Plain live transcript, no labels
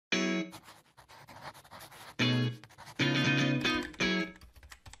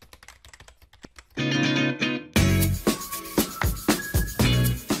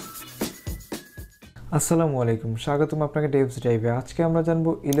আসসালামু আলাইকুম, স্বাগতম আপনাকে ডেভসড্রাইভে। আজকে আমরা জানব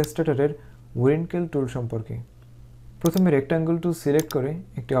ইলাস্ট্রেটরের উইনকেল টুল সম্পর্কে। প্রথমে রেক্ট্যাঙ্গল টুল সিলেক্ট করে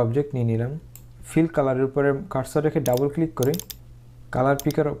একটি অবজেক্ট নিয়ে নিলাম। ফিল কালারের উপরে কার্সর রেখে ডাবল ক্লিক করে কালার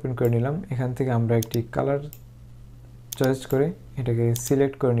পিকার ওপেন করে নিলাম। এখান থেকে আমরা একটি কালার চয়েস করে এটাকে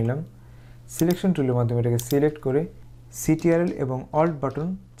সিলেক্ট করে নিলাম। সিলেকশন টুলের মাধ্যমে এটাকে সিলেক্ট করে সিটিআরএল এবং অল্ট বাটন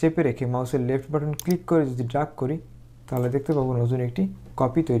চেপে রেখে মাউসের লেফট বাটন ক্লিক করে যদি ড্র্যাগ করি তাহলে দেখতে পাবো নতুন একটি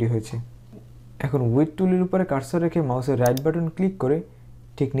কপি তৈরি হয়েছে। এখন উইড টুলের উপরে কার্সর রেখে মাউসের রাইট বাটন ক্লিক করে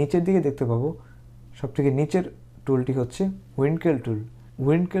ঠিক নিচের দিকে দেখতে পাবো সবথেকে নিচের টুলটি হচ্ছে উইনকেল টুল।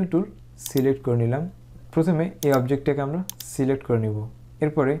 উইনকেল টুল সিলেক্ট করে নিলাম। প্রথমে এই অবজেক্টটাকে আমরা সিলেক্ট করে নিব।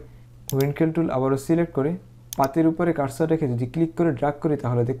 এরপরে উইনকেল টুল আবারও সিলেক্ট করে পাতের উপরে কার্সর রেখে যদি ক্লিক করে ড্র্যাগ করি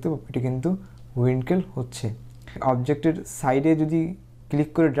তাহলে দেখতে পাবো এটি কিন্তু উইনকেল হচ্ছে। অবজেক্টের সাইডে যদি ক্লিক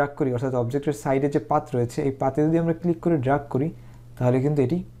করে ড্র্যাগ করি, অর্থাৎ অবজেক্টের সাইডে যে পাত রয়েছে এই পাতে যদি আমরা ক্লিক করে ড্র্যাগ করি তাহলে কিন্তু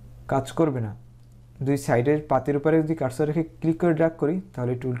এটি কাজ করবে না। দুই সাইডের পাতের উপরে যদি কার্সর রেখে ক্লিক করে ড্র্যাগ করি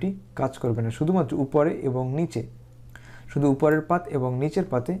তাহলে টুলটি কাজ করবে না, শুধুমাত্র উপরে এবং নিচে, শুধু উপরের পাত এবং নিচের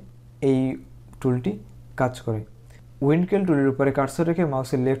পাতে এই টুলটি কাজ করে। উইনকেল টুলের উপরে কার্সর রেখে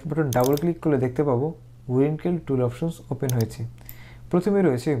মাউসের লেফট বাটন ডাবল ক্লিক করলে দেখতে পাবো উইনকেল টুল অপশনস ওপেন হয়েছে। প্রথমে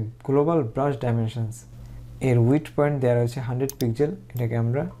রয়েছে গ্লোবাল ব্রাশ ডাইমেনশনস, এর উইডথ পয়েন্ট দেওয়া রয়েছে 100 পিক্সেল, এটাকে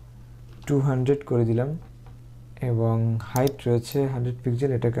আমরা 200 করে দিলাম। এবং হাইট রয়েছে 100 পিক্সেল,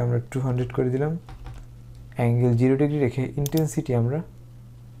 এটাকে আমরা 200 করে দিলাম। অ্যাঙ্গেল 0 ডিগ্রি রেখে ইন্টেন্সিটি আমরা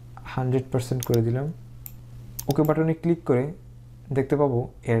 100% করে দিলাম। ওকে বাটনে ক্লিক করে দেখতে পাবো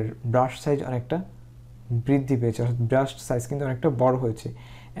এর ব্রাশ সাইজ অনেকটা বৃদ্ধি পেয়েছে, অর্থাৎ ব্রাশ সাইজ কিন্তু অনেকটা বড় হয়েছে।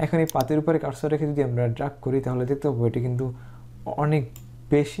 এখন এই পাতের উপরে কার্সর রেখে যদি আমরা ড্র্যাগ করি তাহলে দেখতে পাবো এটি কিন্তু অনেক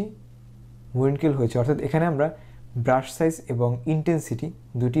বেশি উইনকেল হয়েছে, অর্থাৎ এখানে আমরা ব্রাশ সাইজ এবং ইন্টেন্সিটি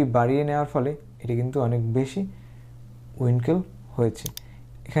দুটি বাড়িয়ে নেওয়ার ফলে এটি কিন্তু অনেক বেশি উইনকেল হয়েছে।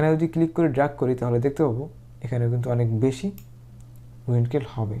 এখানে যদি ক্লিক করে ড্র্যাগ করি তাহলে দেখতে পাবো এখানে কিন্তু অনেক বেশি উইনকেল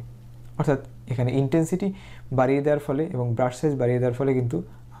হবে, অর্থাৎ এখানে ইন্টেন্সিটি বাড়িয়ে দেওয়ার ফলে এবং ব্রাশ সাইজ বাড়িয়ে দেওয়ার ফলে কিন্তু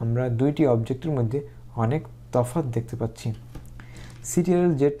আমরা দুইটি অবজেক্টের মধ্যে অনেক তফাৎ দেখতে পাচ্ছি।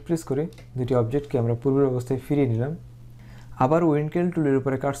 সিটিআরএল জেড প্রেস করে দুটি অবজেক্টকে আমরা পূর্বের অবস্থায় ফিরিয়ে নিলাম। আবার উইনকেল টুলের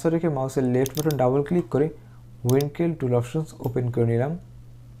উপরে কার্সর রেখে মাউসের লেফট বাটন ডাবল ক্লিক করে উইনকেল টুল অপশনস ওপেন করে নিলাম।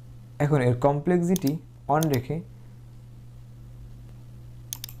 এখন এর কমপ্লেক্সিটি অন রেখে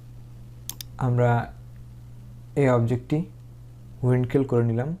আমরা এই অবজেক্টটি উইনকেল করে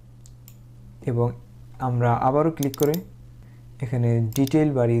নিলাম এবং আমরা আবারও ক্লিক করে এখানে ডিটেইল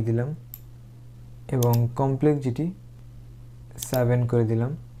বাড়িয়ে দিলাম এবং কমপ্লেক্সিটি 7 করে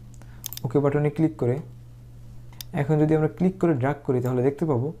দিলাম। ওকে বাটনে ক্লিক করে এখন যদি আমরা ক্লিক করে ড্র্যাগ করি তাহলে দেখতে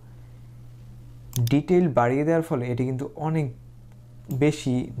পাবো ডিটেইল বাড়িয়ে দেওয়ার ফলে এটি কিন্তু অনেক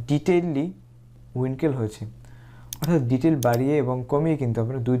বেশি ডিটেইললি উইনকেল হয়েছে, অর্থাৎ ডিটেইল বাড়িয়ে এবং কমিয়ে কিন্তু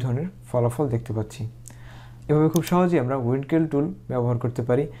আমরা দুই ধরনের ফলাফল দেখতে পাচ্ছি। এভাবে খুব সহজেই আমরা উইনকেল টুল ব্যবহার করতে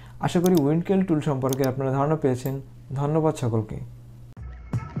পারি। আশা করি উইনকেল টুল সম্পর্কে আপনারা ধারণা পেয়েছেন। ধন্যবাদ সকলকে।